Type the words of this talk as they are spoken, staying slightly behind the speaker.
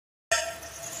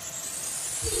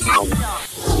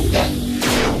Last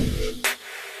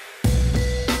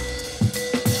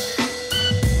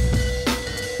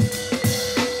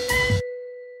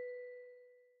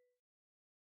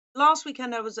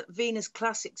weekend I was at Venus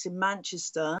Classics in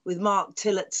Manchester with Mark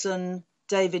Tillotson,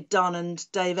 David Dunn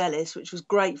and Dave Ellis, which was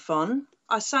great fun.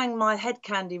 I sang my Head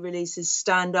Candy releases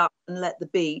Stand Up and Let the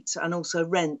Beat, and also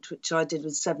Rent, which I did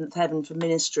with Seventh Heaven for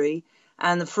Ministry,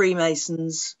 and the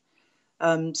Freemasons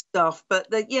stuff. But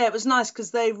yeah, it was nice because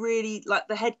they really, like,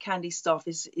 the Head Candy stuff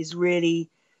is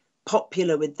really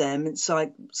popular with them. It's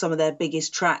like some of their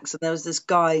biggest tracks. And there was this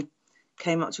guy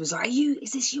came up to us like,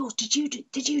 is this yours? Did you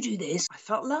do this? I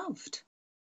felt loved.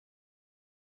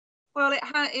 Well,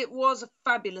 it was a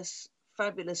fabulous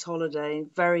holiday,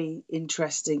 very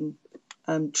interesting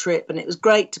trip, and it was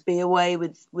great to be away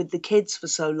with the kids for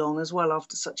so long as well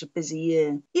after such a busy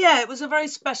year. Yeah, it was a very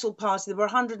special party. There were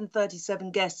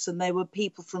 137 guests, and they were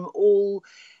people from all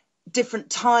different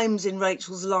times in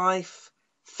Rachel's life,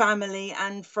 family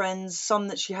and friends, some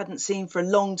that she hadn't seen for a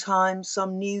long time,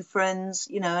 some new friends,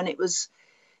 and it was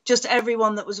just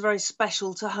everyone that was very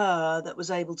special to her that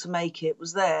was able to make it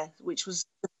was there, which was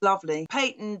lovely.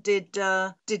 Peyton did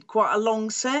quite a long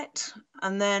set,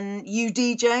 and then you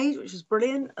DJ'd, which was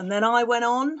brilliant, and then I went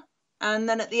on, and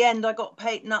then at the end I got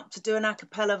Peyton up to do an a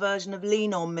cappella version of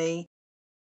Lean on Me.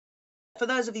 For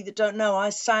those of you that don't know,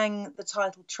 I sang the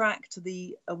title track to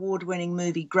the award-winning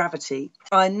movie Gravity.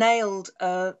 I nailed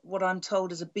what I'm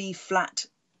told is a B-flat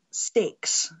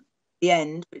 6 the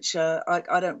end, which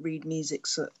I don't read music,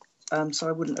 so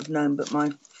I wouldn't have known, but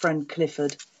my friend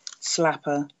Clifford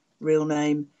Slapper, real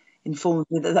name, informed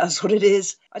me that that's what it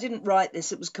is. I didn't write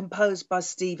this. It was composed by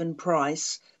Stephen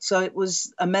Price, so it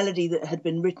was a melody that had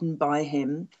been written by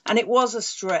him, and it was a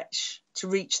stretch to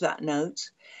reach that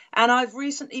note. And I've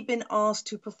recently been asked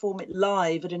to perform it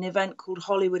live at an event called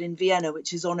Hollywood in Vienna,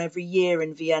 which is on every year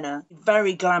in Vienna.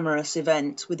 Very glamorous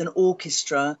event with an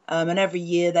orchestra, and every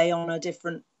year they honour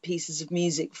different pieces of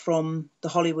music from the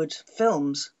Hollywood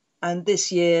films. And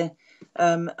this year,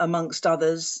 amongst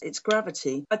others, it's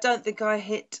Gravity. I don't think I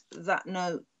hit that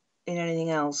note in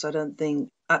anything else, I don't think,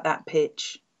 at that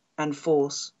pitch and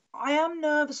force. I am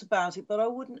nervous about it, but I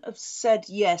wouldn't have said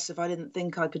yes if I didn't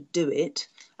think I could do it.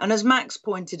 And as Max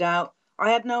pointed out, I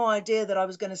had no idea that I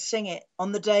was going to sing it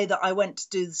on the day that I went to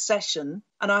do the session,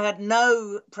 and I had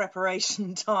no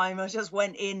preparation time. I just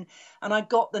went in and I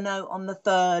got the note on the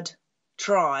third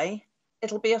try.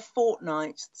 It'll be a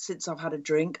fortnight since I've had a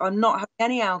drink. I'm not having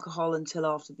any alcohol until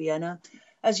after Vienna.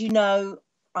 As you know,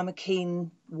 I'm a keen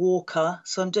walker,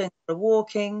 so I'm doing a bit of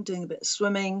walking, doing a bit of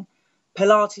swimming,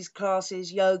 Pilates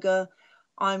classes, yoga.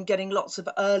 I'm getting lots of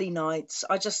early nights.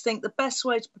 I just think the best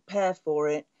way to prepare for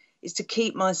it is to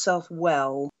keep myself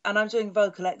well. And I'm doing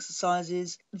vocal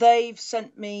exercises. They've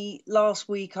sent me, last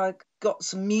week, I got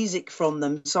some music from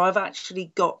them. So I've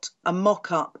actually got a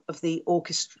mock-up of the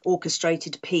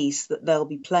orchestrated piece that they'll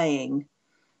be playing.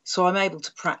 So I'm able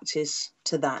to practice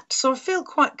to that. So I feel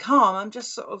quite calm. I'm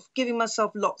just sort of giving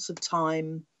myself lots of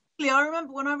time. I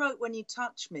remember when I wrote When You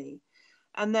Touch Me,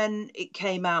 and then it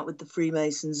came out with the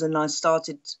Freemasons and I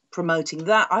started promoting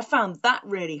that. I found that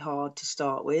really hard to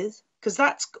start with, because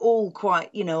that's all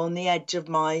quite, on the edge of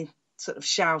my sort of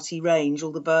shouty range,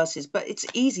 all the verses. But it's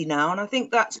easy now, and I think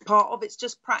that's part of it's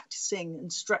just practicing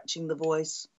and stretching the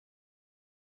voice.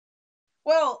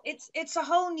 Well, it's a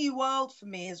whole new world for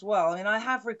me as well. I mean, I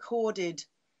have recorded,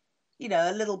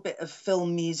 a little bit of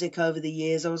film music over the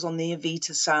years. I was on the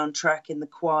Evita soundtrack in the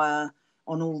choir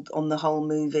on the whole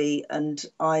movie, and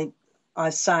I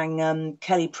sang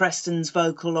Kelly Preston's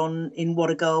vocal in What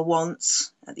a Girl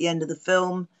Wants at the end of the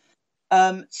film.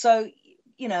 So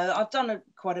I've done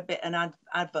quite a bit in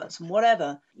adverts and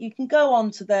whatever. You can go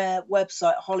on to their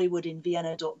website,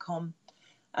 hollywoodinvienna.com,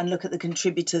 and look at the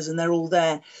contributors, and they're all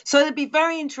there. So it'd be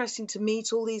very interesting to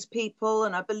meet all these people,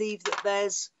 and I believe that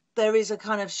there is a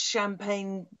kind of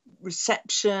champagne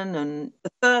reception, and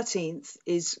the 13th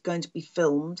is going to be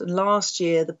filmed. And last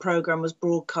year the programme was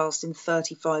broadcast in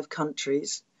 35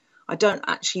 countries. I don't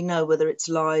actually know whether it's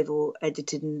live or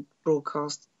edited and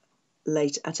broadcast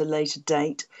at a later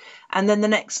date. And then the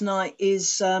next night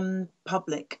is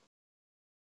public.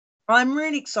 I'm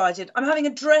really excited. I'm having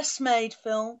a dress made,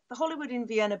 Phil. The Hollywood in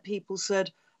Vienna people said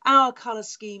our colour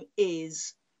scheme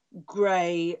is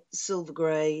grey, silver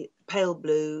grey, pale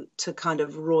blue to kind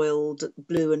of royal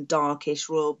blue and darkish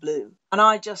royal blue. And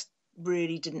I just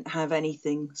really didn't have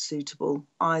anything suitable.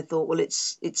 I thought, well,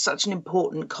 it's such an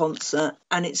important concert,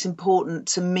 and it's important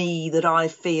to me that I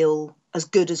feel as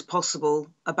good as possible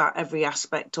about every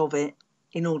aspect of it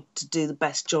in order to do the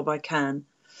best job I can.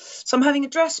 So I'm having a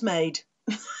dress made.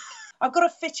 I've got a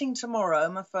fitting tomorrow,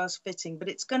 my first fitting, but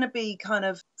it's going to be kind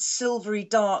of silvery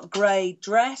dark grey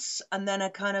dress and then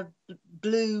a kind of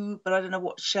blue, but I don't know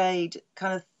what shade,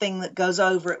 kind of thing that goes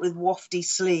over it with wafty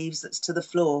sleeves that's to the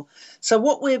floor. So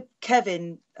what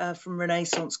Kevin from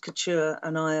Renaissance Couture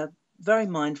and I are very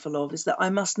mindful of is that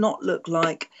I must not look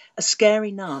like a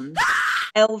scary nun,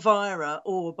 Elvira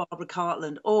or Barbara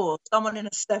Cartland or someone in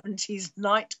a 70s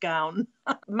nightgown.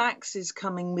 Max is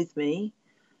coming with me.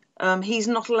 He's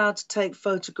not allowed to take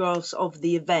photographs of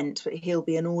the event, but he'll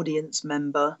be an audience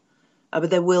member. But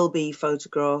there will be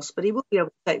photographs, but he will be able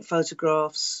to take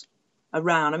photographs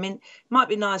around. I mean, it might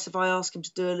be nice if I ask him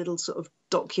to do a little sort of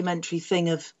documentary thing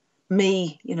of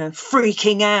me, you know,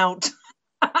 freaking out.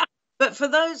 But for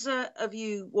those of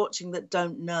you watching that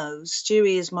don't know,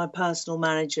 Stewie is my personal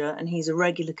manager and he's a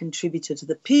regular contributor to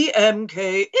the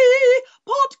PMKE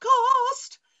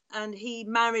podcast. And he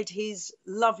married his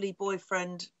lovely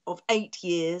boyfriend of 8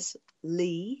 years,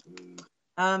 Lee.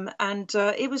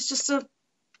 It was just a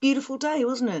beautiful day,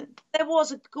 wasn't it? There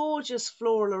was a gorgeous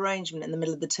floral arrangement in the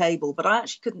middle of the table, but I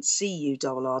actually couldn't see you,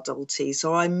 RRT,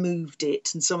 so I moved it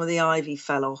and some of the ivy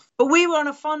fell off. But we were on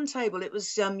a fun table. It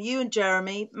was you and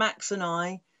Jeremy, Max and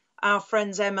I, our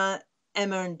friends Emma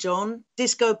and John,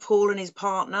 Disco Paul and his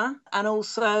partner, and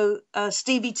also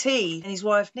Stevie T and his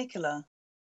wife Nicola.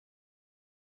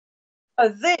 So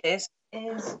this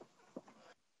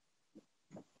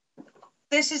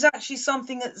is actually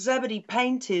something that Zebedee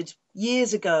painted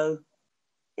years ago.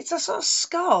 It's a sort of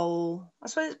skull. I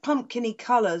suppose it's pumpkin-y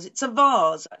colours. It's a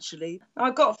vase, actually.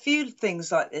 I've got a few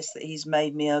things like this that he's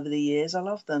made me over the years. I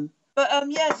love them. But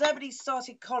yeah, Zebedee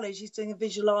started college. He's doing a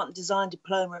visual art and design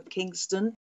diploma at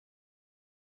Kingston.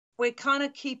 We're kind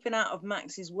of keeping out of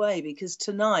Max's way because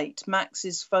tonight Max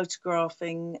is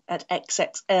photographing at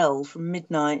XXL from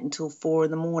midnight until 4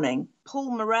 in the morning.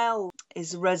 Paul Morell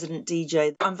is a resident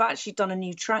DJ. I've actually done a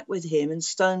new track with him and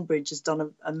Stonebridge has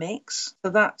done a mix. So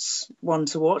that's one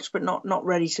to watch, but not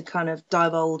ready to kind of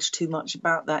divulge too much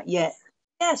about that yet.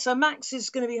 Yeah, so Max is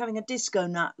going to be having a disco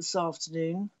nap this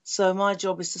afternoon. So my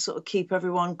job is to sort of keep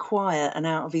everyone quiet and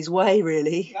out of his way,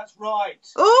 really. That's right.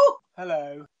 Oh!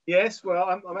 Hello. Yes, well,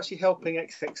 I'm actually helping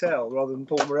XXL rather than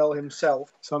Paul Morell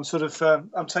himself. So I'm sort of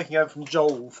I'm taking over from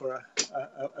Joel for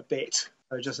a bit.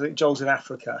 I think Joel's in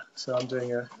Africa, so I'm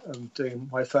doing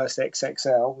my first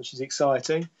XXL, which is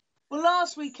exciting. Well,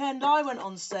 last weekend I went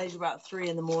on stage about 3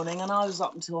 in the morning, and I was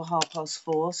up until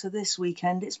 4:30. So this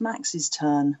weekend it's Max's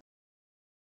turn.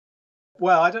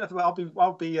 Well, I don't know if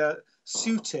I'll be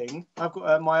suiting. I've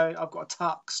got a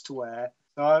tux to wear.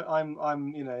 So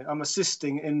I'm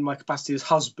assisting in my capacity as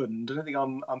husband. I don't think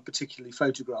I'm particularly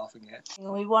photographing it.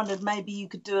 We wondered maybe you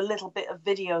could do a little bit of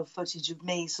video footage of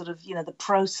me, sort of, the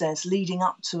process leading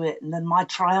up to it, and then my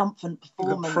triumphant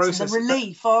performance and the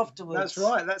relief afterwards. That's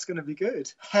right. That's going to be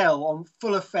good. Hell on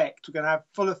full effect. We're going to have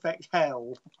full effect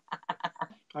hell.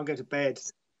 I'm going to bed.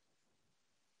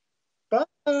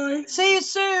 Bye. See you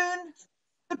soon.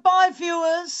 Goodbye,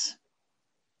 viewers.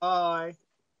 Bye.